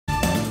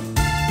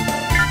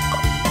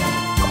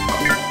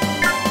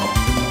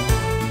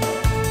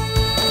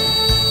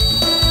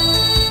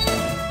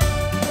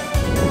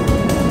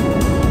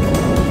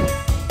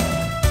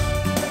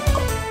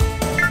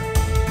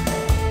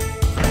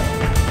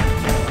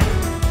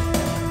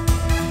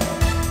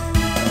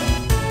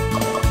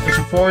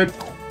Void.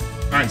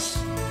 Nice.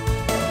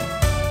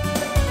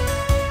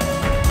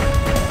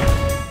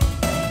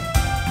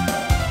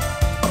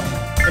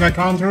 Can I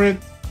counter it?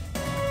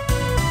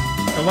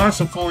 The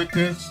last avoid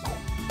this.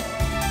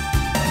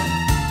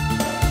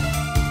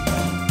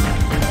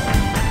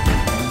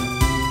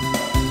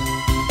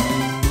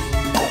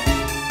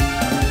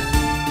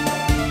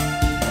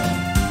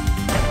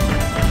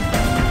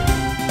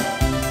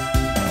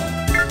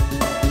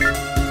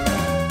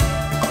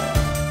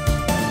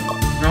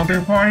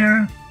 Melting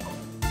fire.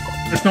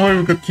 There's no way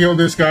we could kill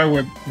this guy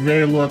with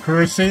very low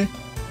accuracy.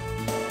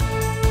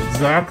 With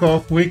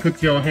Zakov, we could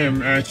kill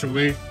him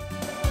actually.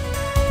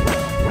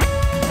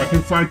 I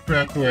can fight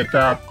back with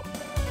that.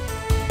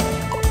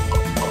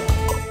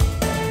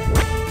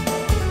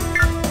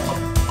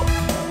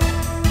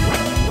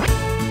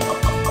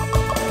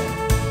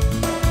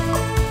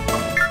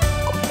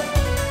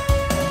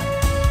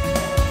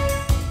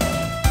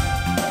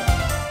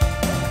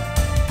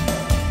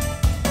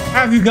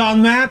 Have you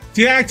gone mad?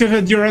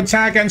 Deactivate your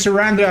attack and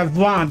surrender at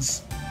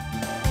once.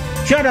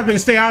 Shut up and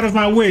stay out of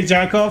my way,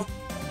 Jakov,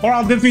 or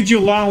I'll defeat you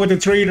along with the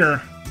traitor.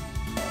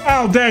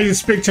 How dare you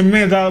speak to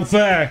me that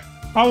way?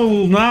 I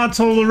will not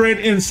tolerate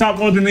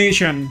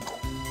insubordination.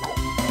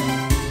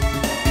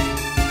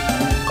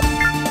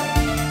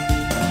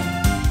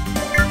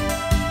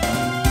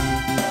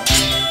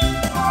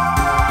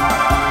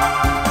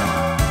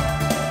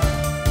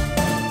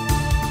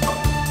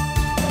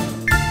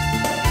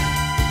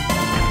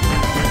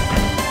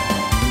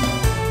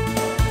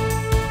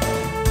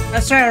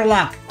 Let's try our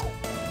luck.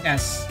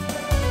 Yes.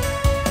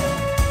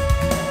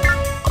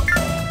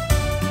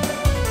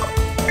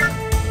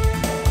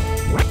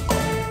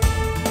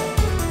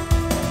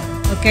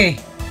 Okay.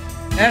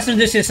 Let's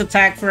reduce his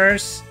attack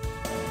first.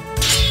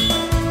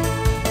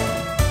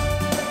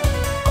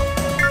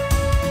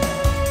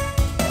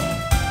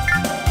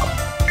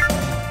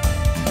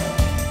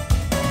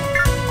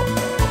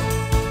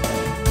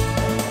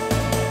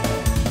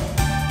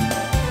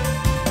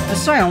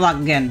 Let's try our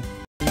luck again.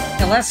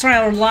 Okay, let's try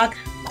our luck.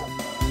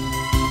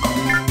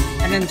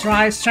 And then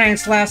try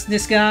Strength Slash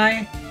this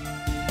guy.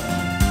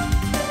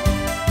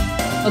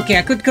 Okay,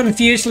 I could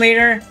confuse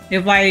later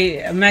if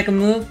I make a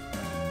move.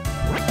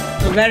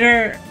 So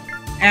better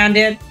end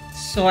it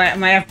so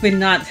my FP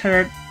not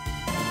hurt.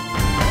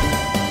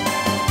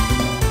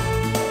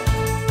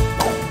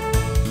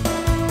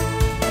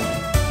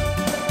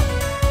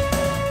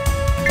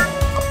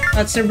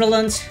 Let's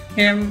Sibilance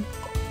him.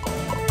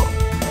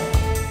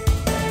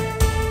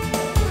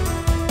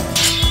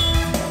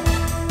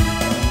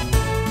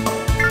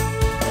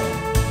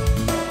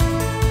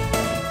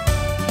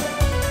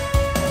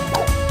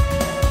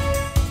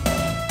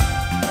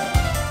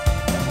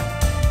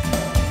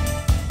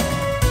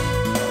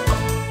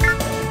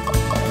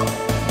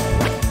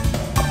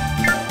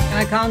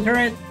 Counter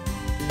it?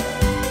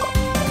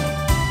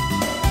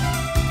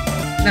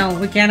 No,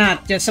 we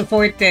cannot. Just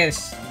avoid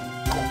this.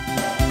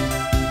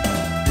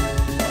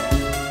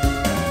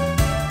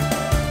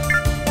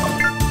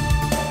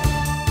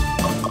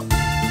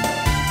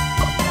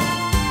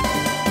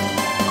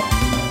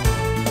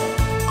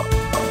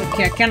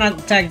 Okay, I cannot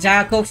attack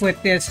Jakov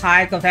with this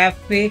hike of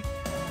FP.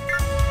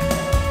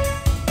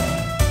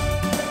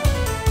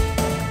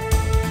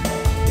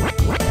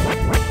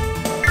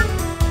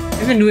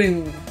 Even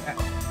doing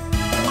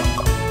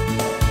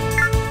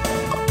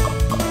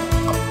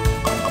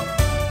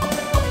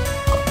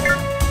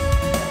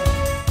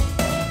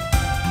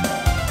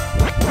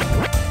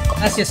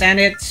let's just end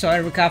it so I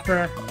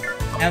recover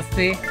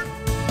FP.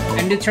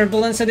 And do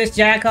turbulence to this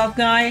Jakov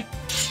guy.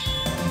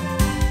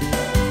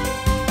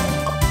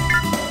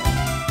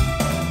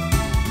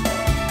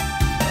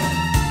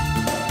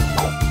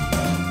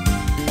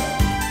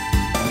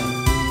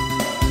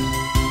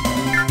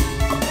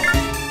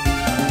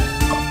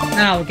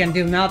 Now we can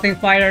do melting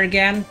fire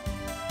again.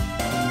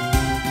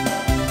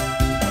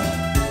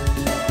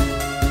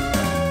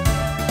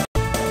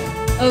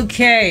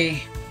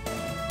 Okay.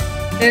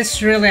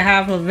 This really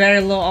have a very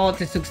low ult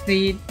to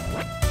succeed.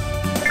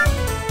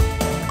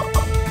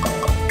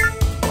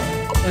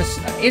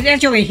 It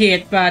actually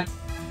hit, but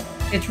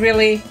it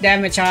really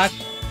damaged us.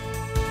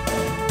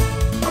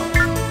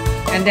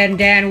 And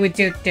then we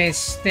did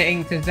this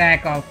thing to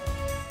Zakov.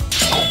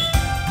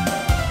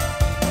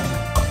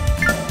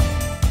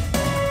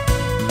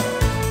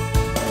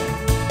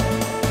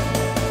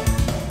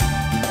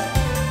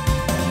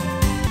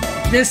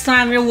 This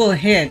time it will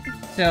hit,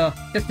 so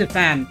just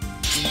defend.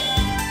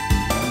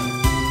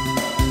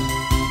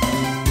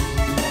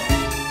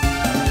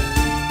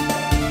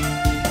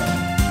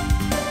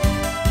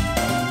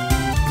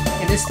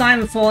 This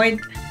time avoid.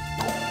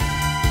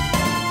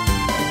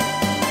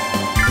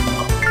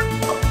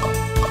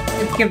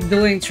 It kept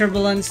doing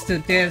turbulence to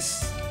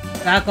this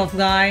Zakov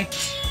guy.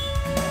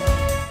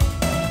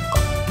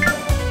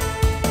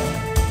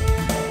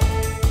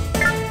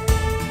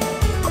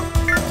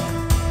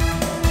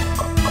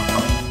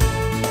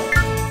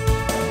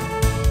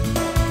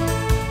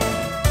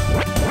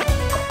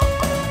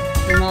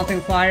 The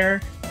melting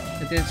fire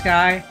to this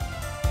guy.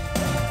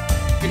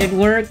 Did it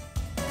work?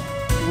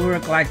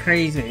 work like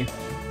crazy.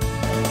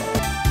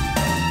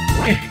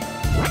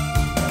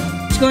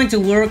 It's going to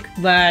work,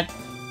 but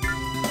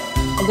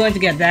I'm going to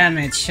get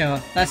damaged,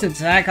 so let's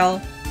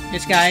tackle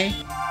this guy.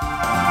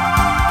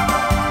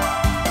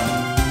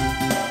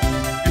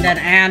 And then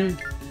Anne.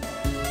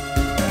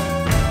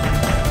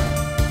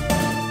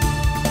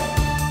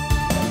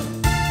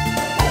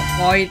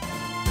 Void.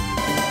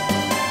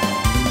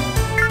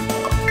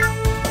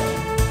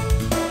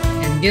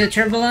 And do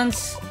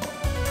turbulence.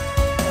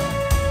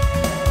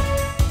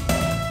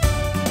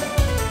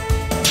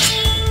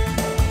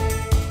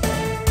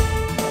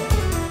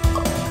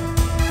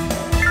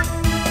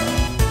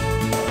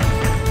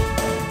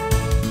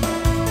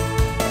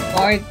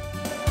 Void.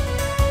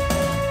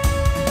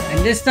 And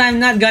this time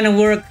not gonna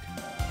work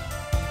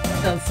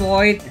the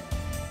void.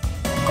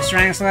 The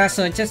strength less,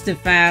 so just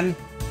defend.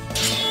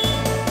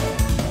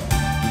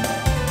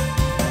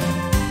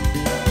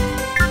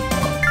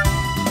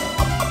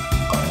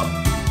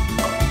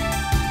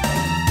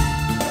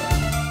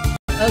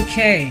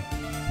 Okay.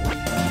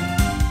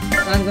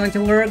 Not going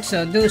to work,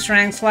 so do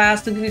strength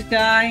slash to this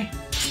guy.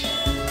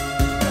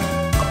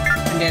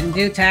 And then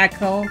do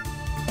tackle.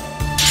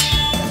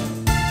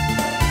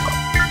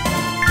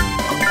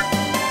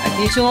 As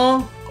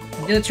usual,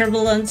 do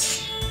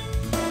turbulence.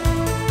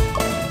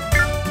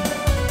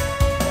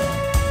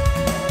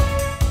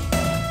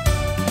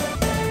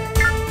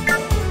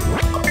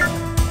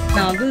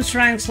 Now do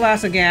strength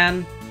slash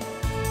again.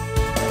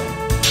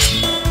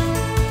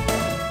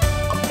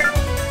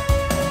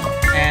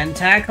 And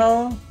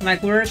tackle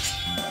might work.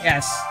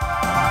 Yes.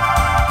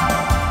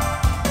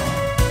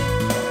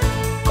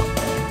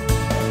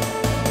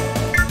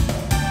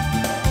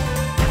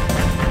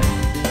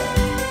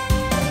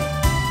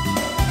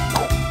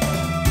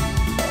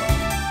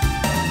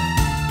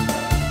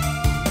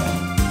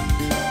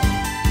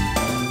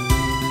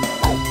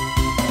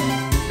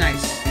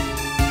 Nice.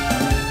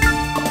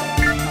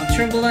 I'll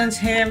turbulence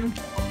him.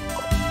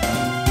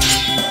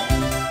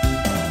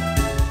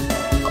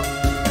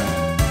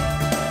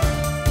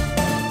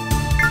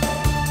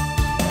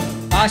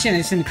 Bastion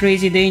is in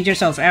crazy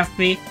dangers of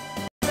FP.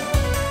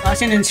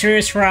 Bastion in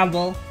serious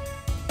trouble.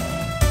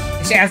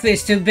 His FP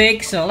is too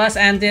big, so let's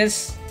end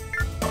this.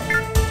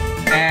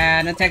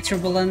 And attack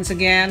turbulence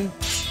again.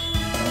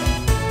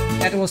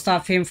 That will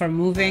stop him from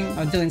moving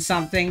or doing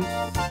something.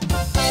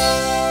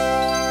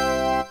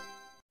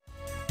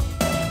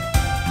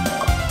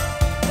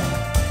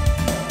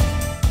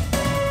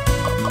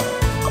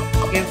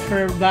 Give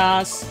her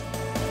boss,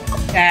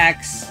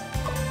 attacks,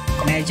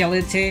 and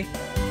agility.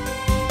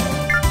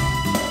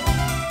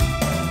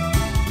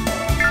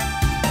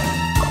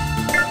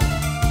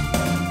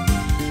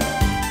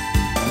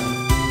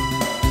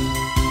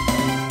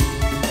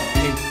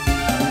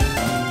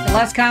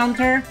 Last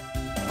counter.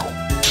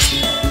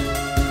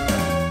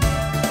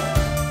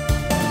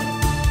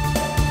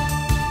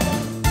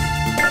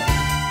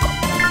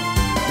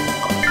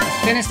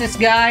 Let's finish this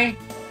guy.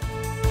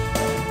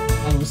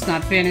 Almost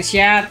not finished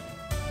yet.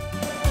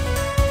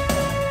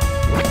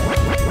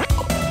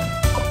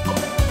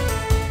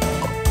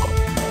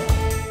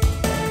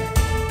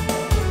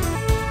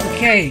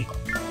 Okay.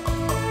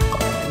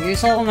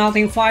 Use all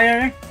melting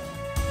fire.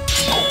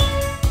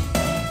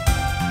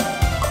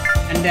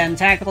 And then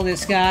tackle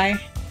this guy.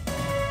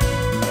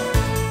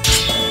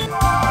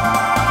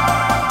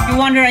 You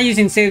wonder I'm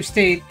using save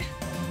state.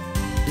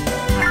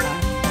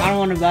 I don't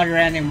want to bother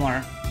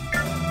anymore.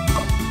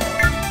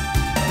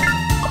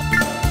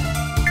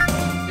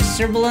 Just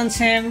turbulence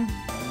him.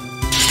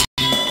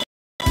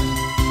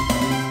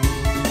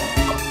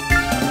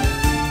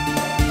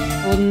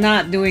 Well,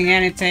 not doing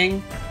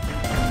anything.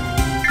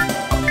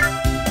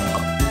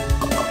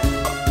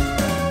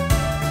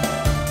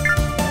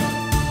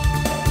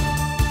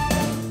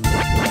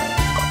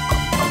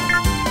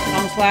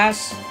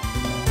 Class.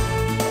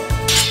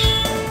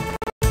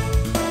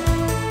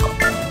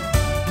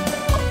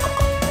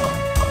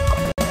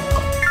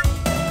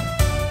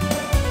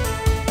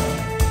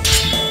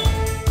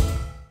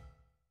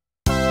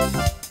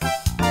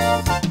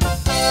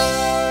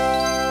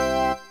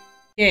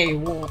 Okay,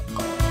 well,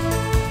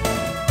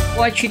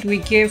 what should we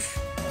give?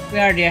 We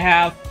already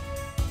have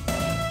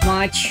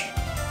much.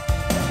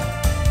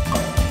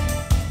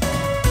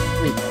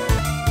 Wait.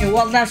 Okay,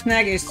 what left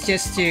next is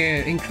just to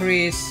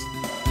increase.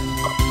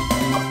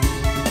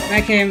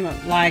 Make him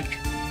like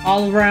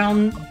all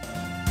around.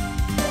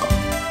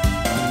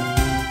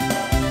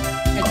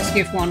 Let's just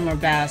give one more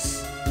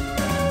bass.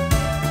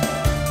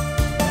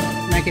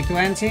 Make it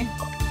 20.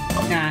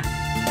 Nah.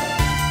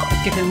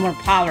 Let's give him more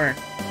power.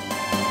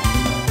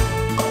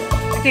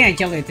 I think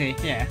agility,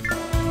 yeah.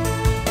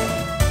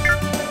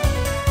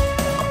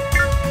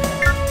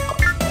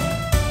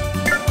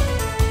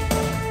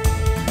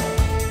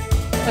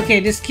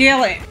 Okay, this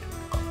kill,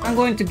 I'm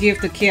going to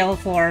give the kill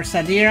for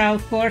Sadira,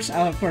 of course,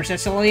 or for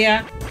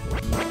Cecilia.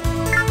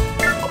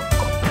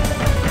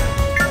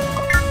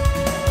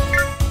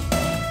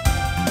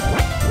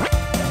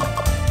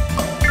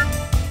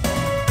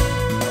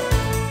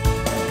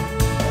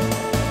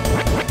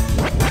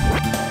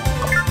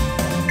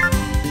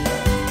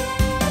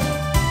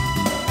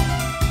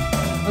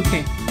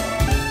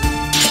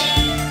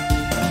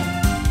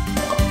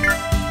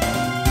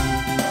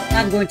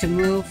 going to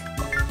move.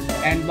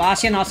 And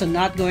Bastion also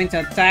not going to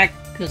attack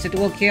because it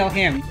will kill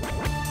him.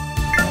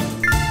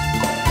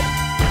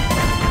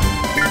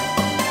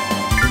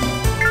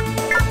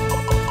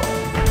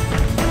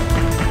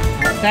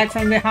 Attack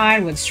from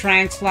behind with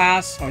Strength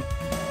Slash or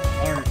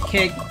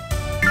Kick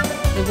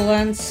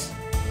Equivalence.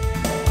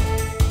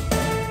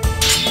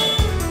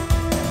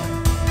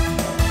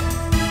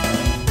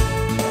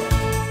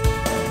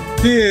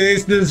 Who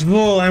is this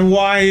fool and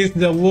why is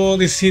the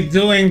world is he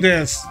doing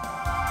this?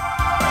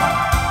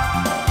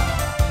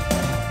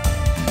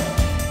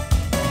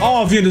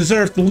 All of you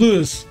deserve to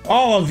lose.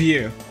 All of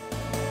you.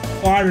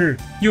 Father,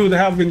 you would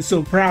have been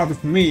so proud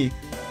of me.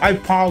 I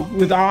fought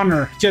with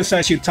honor just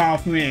as you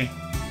taught me.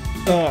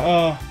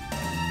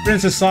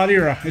 Princess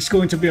Sadira is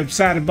going to be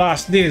upset about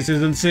this,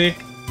 isn't she?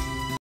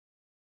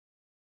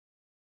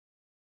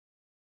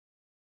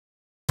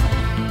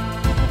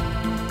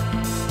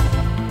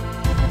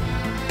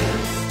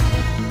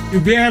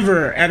 Your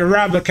behavior at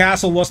Araba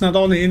Castle was not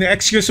only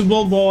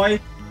inexcusable, boy,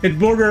 it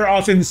bordered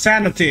of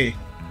insanity.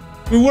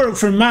 We worked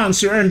for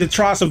months to earn the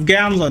trust of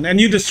Gamlan, and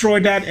you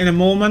destroyed that in a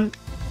moment.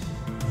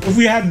 If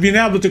we had been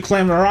able to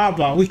claim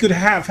Araba, we could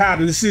have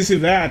had a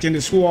decisive edge in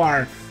this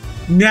war.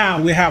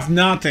 Now we have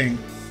nothing.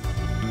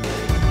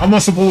 I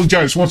must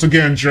apologize once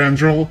again,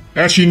 General.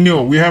 As you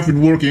know, we have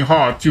been working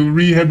hard to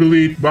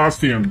rehabilitate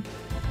Bastion.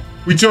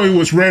 We thought he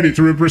was ready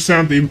to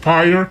represent the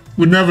Empire.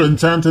 We never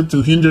intended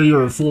to hinder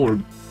your effort.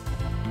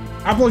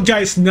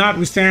 Apologize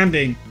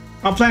notwithstanding.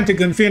 I plan to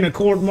convene a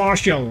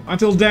court-martial.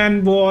 Until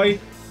then, boy,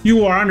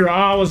 you are under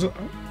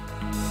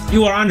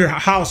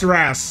house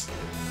arrest.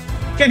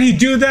 Can he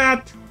do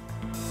that?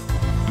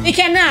 He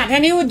cannot,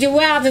 and he would do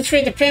well to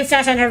treat the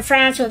princess and her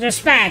friends with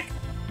respect.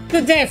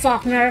 Good day,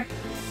 Faulkner.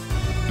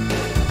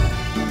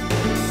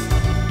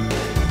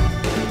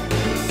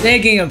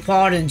 Begging your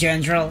pardon,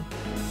 General.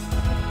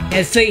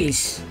 At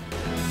least.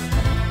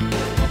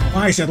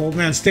 Why is that old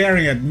man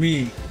staring at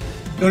me?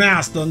 Don't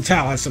ask, don't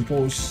tell, I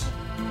suppose.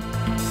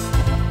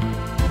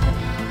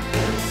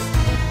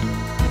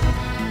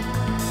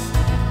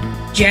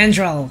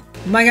 General,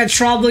 might I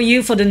trouble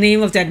you for the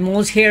name of that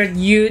mouse-haired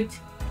youth?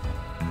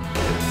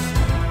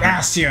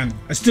 Bastion,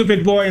 a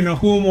stupid boy in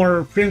whom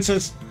our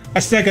princess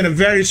has taken a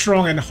very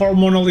strong and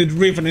hormonally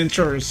driven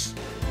interest.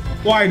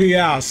 Why do you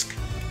ask?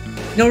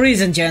 No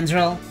reason,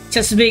 General.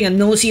 Just being a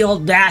nosy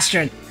old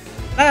bastard.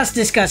 Let us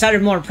discuss other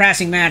more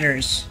pressing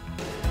matters.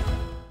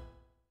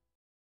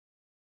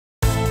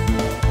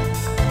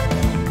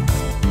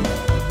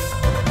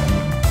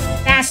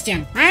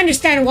 Bastion, I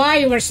understand why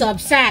you were so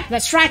upset,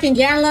 but striking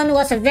Gamlan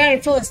was a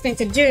very foolish thing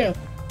to do.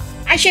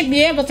 I should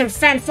be able to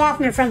prevent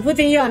Faulkner from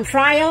putting you on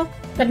trial,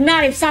 but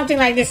not if something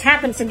like this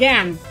happens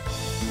again.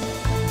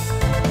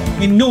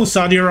 I know,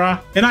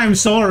 Sadira, and I'm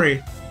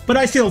sorry, but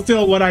I still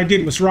feel what I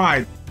did was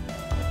right.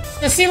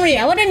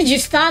 Cecilia, why didn't you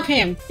stop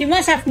him? You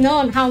must have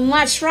known how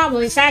much trouble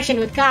his action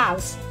would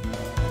cause.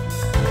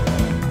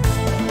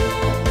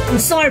 I'm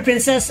sorry,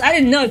 Princess. I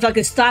didn't know if I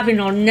could stop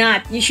him or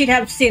not. You should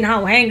have seen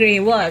how angry he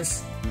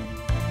was.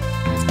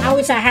 I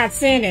wish I had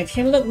seen it.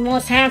 He looked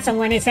most handsome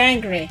when he's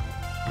angry.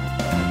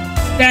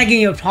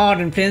 Begging your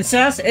pardon,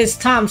 Princess. It's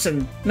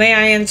Thompson. May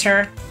I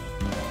enter?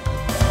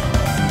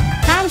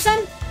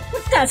 Thompson?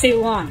 What does he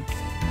want?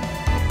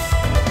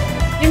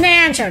 You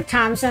may enter,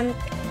 Thompson.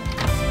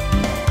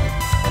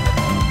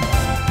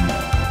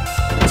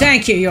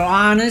 Thank you, Your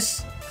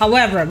Honors.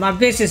 However, my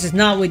business is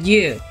not with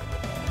you,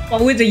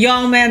 but with the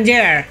young man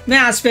there. May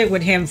I speak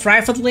with him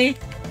privately?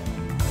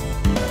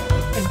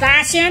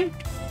 Bastion?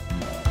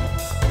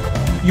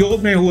 The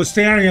old man who was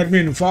staring at me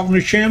in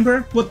Faulkner's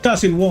chamber? What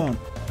does he want?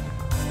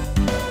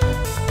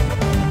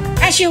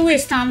 As you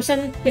wish,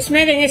 Thompson. This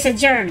meeting is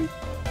adjourned.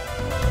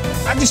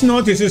 I just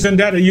noticed, isn't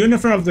that a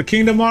uniform of the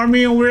Kingdom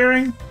Army you're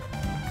wearing?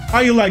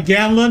 Are you like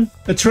Gamlan,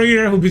 a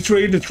traitor who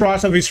betrayed the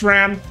trust of his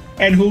friend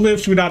and who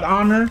lives without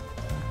honor?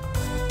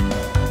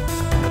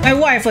 My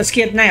wife was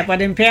kidnapped by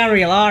the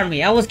Imperial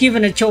Army. I was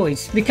given a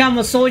choice, become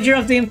a soldier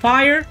of the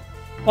Empire,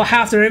 or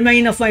have the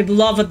remains of my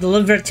beloved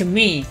delivered to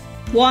me,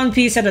 one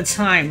piece at a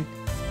time.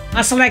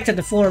 I selected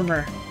the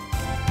former.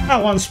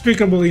 How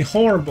unspeakably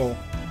horrible.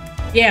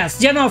 Yes,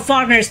 General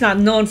Faulkner is not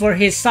known for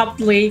his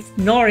subtlety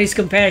nor his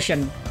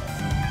compassion.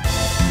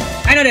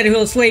 I know that he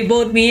will slay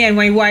both me and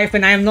my wife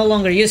when I am no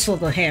longer useful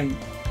to him.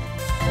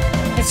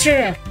 It's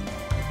true.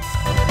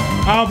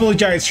 I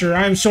apologize, sir.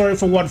 I am sorry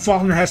for what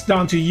Faulkner has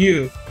done to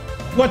you.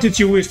 What did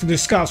you wish to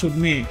discuss with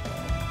me?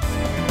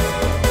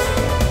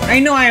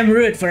 I know I am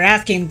rude for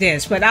asking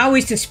this, but I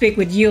wish to speak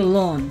with you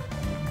alone.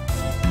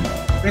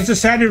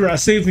 Princess Sadira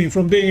saved me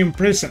from being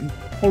imprisoned,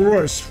 or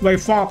worse, by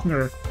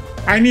Faulkner.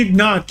 I need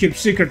not keep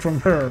secret from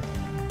her.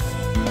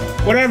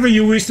 Whatever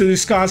you wish to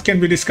discuss can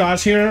be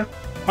discussed here.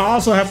 I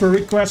also have a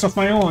request of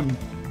my own.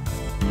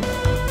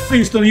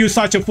 Please don't use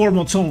such a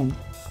formal tone.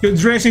 You're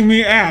addressing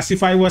me as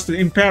if I was the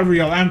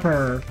Imperial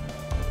Emperor.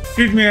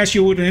 Treat me as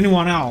you would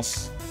anyone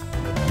else.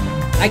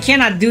 I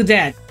cannot do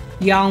that,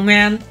 young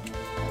man.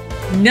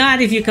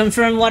 Not if you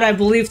confirm what I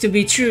believe to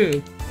be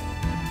true.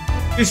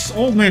 This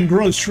old man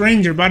grows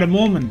stranger by the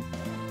moment.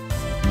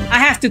 I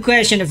have two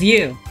questions of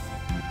you.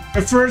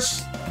 At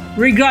first,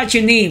 Regard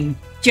your name.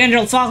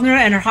 General Faulkner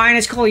and Her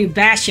Highness call you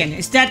Bastion.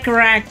 Is that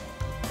correct?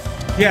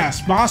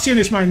 yes, Bastion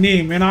is my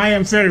name, and I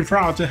am very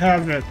proud to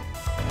have it.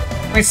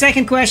 My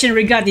second question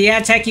regard the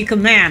ATAC you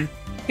command.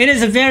 It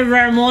is a very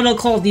rare model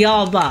called the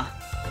Alba.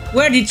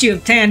 Where did you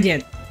obtain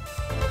it?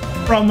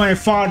 From my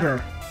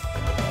father.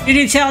 Did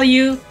he tell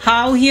you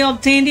how he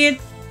obtained it?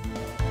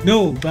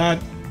 No, but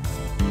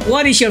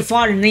What is your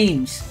father's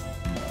name?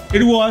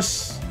 it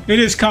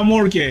is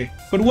Kamorge.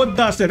 But what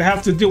does that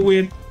have to do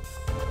with...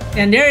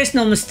 And there is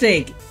no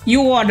mistake.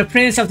 You are the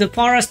prince of the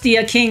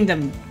Pharastia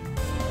Kingdom.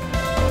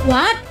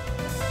 What?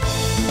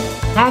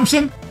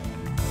 Thompson?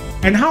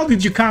 And how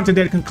did you come to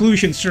that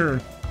conclusion,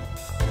 sir?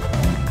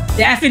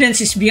 The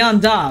evidence is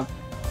beyond doubt.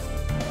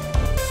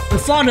 Your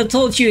father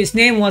told you his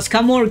name was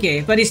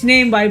Kamorge, but his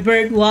name by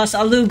birth was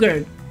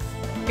Alugard.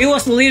 He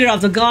was the leader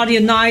of the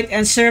Guardian Knight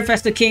and served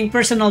as the king's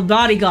personal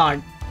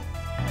bodyguard.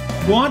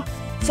 What?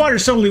 Father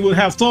certainly would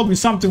have told me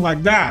something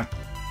like that.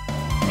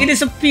 He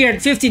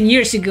disappeared 15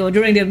 years ago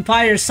during the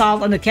Empire's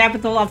assault on the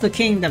capital of the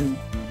kingdom.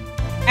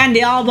 And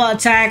the Alba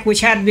attack,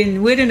 which had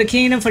been within the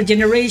kingdom for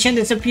generations,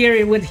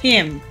 disappeared with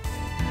him.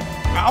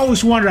 I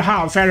always wonder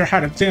how Father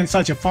had obtained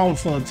such a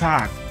powerful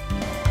attack.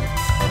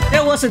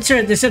 There was a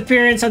third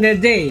disappearance on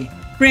that day.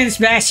 Prince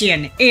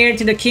Bastion, heir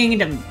to the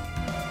kingdom.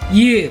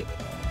 You.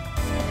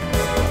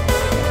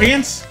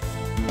 Prince?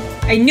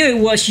 I knew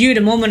it was you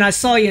the moment I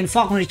saw you in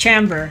Faulkner's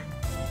chamber.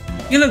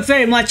 You look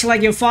very much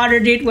like your father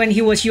did when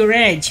he was your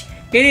age.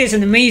 It is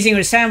an amazing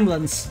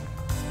resemblance.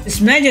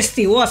 His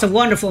Majesty was a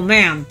wonderful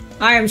man.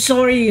 I am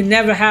sorry you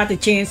never had the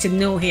chance to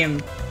know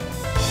him.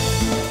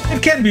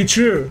 It can't be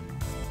true.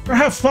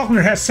 Perhaps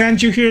Faulkner has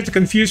sent you here to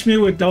confuse me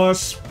with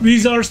those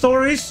bizarre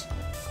stories?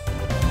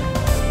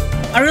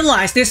 I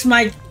realize this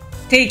might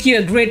take you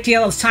a great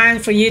deal of time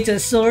for you to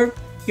absorb,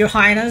 Your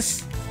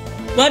Highness.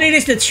 But it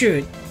is the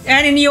truth.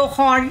 And in your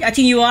heart, I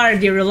think you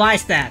already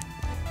realize that.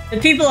 The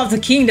people of the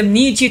kingdom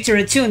need you to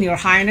return, Your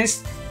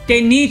Highness.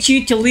 They need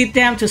you to lead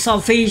them to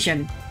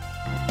salvation.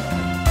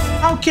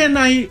 How can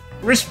I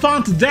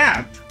respond to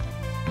that?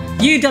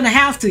 You don't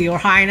have to, Your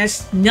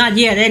Highness. Not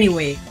yet,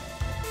 anyway.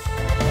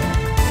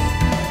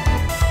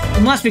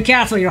 You must be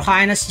careful, Your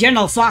Highness.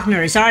 General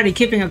Faulkner is already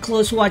keeping a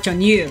close watch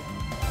on you.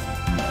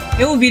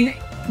 It will be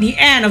the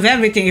end of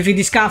everything if you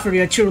discover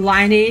your true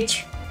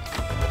lineage.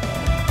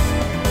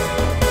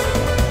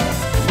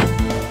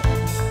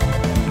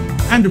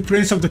 I'm the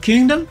Prince of the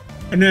Kingdom?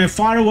 And my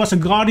father was a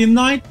Guardian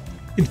Knight?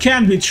 It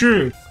can't be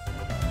true.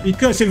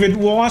 Because if it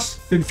was,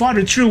 then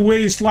Father threw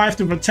away his life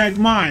to protect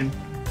mine.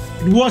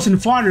 It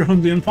wasn't Father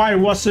whom the Empire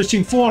was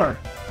searching for.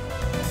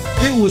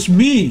 It was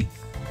me.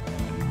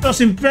 Those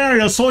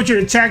Imperial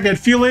soldiers attacked that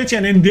village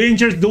and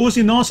endangered those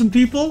innocent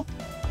people?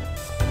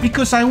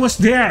 Because I was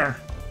there.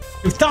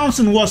 If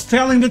Thompson was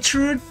telling the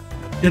truth,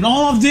 then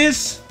all of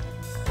this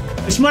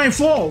is my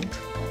fault.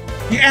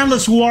 The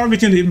endless war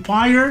between the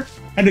Empire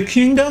and the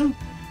Kingdom,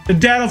 the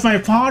death of my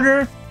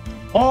father,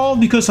 all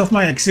because of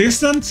my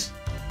existence?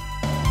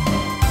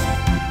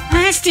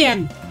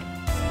 Bastion!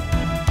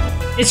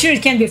 The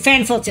truth can be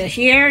painful to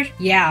hear,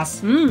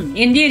 yes.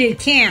 Indeed it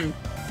can.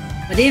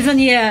 But even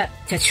yet,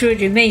 the truth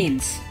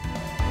remains.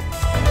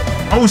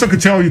 I wish I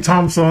could tell you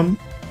Thompson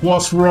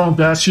was wrong,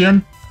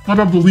 Bastion, but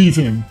I believe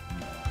him.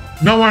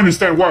 Now I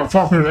understand why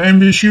Faulkner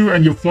envies you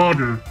and your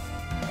father.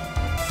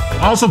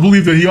 I also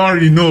believe that he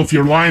already knows of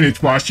your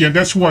lineage, Bastion,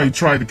 that's why he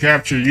tried to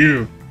capture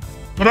you.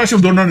 But I still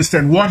don't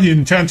understand what he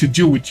intends to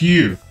do with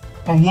you,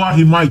 or what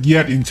he might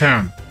yet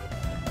intend.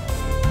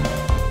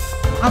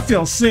 I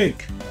feel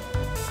sick.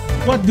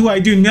 What do I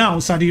do now,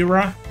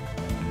 Sadira?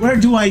 Where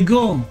do I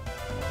go?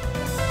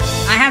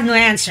 I have no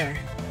answer.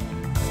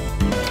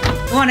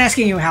 No one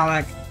asking you,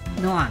 Halleck.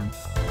 No one.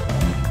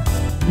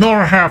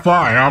 Nor have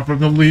I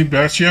believe,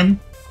 Bastion.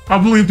 I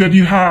believe that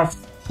you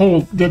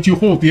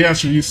hold the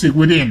answer you seek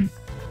within.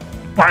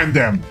 Find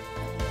them.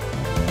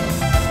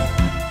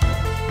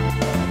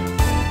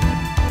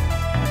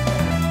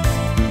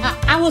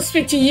 I will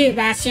speak to you,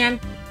 Bastion.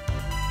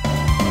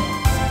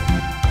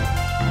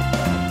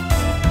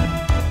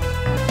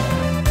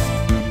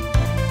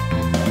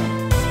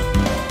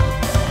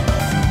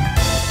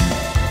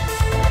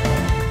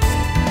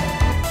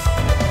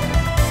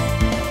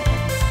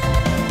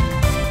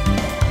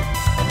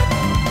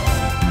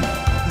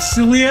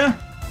 Celia?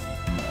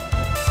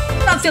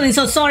 Stop feeling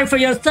so sorry for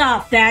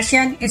yourself,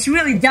 Bastion. It's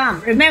really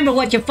dumb. Remember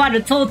what your father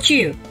told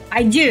you.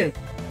 I do.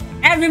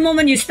 Every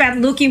moment you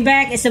spend looking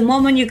back is a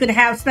moment you could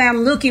have spent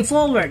looking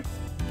forward.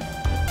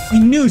 I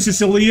knew,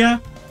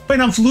 Cecilia. When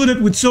I'm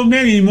flooded with so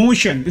many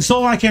emotions, it's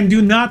all I can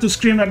do not to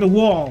scream at the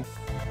wall.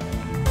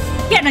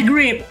 Get a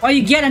grip, or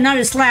you get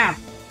another slap,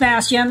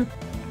 Bastion.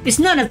 It's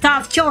not a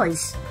tough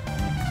choice.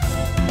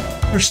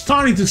 You're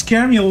starting to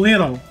scare me a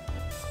little.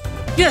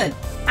 Good.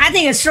 I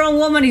think a strong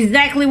woman is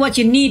exactly what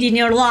you need in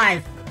your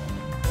life.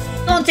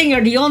 Don't think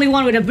you're the only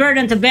one with a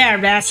burden to bear,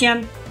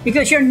 Bastion,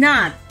 because you're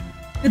not.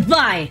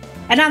 Goodbye,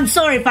 and I'm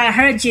sorry if I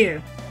hurt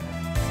you.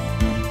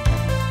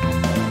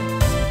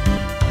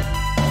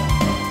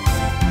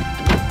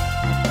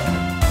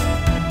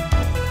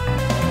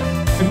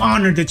 I'm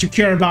honored that you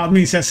care about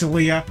me,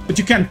 Cecilia, but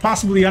you can't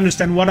possibly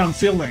understand what I'm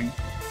feeling.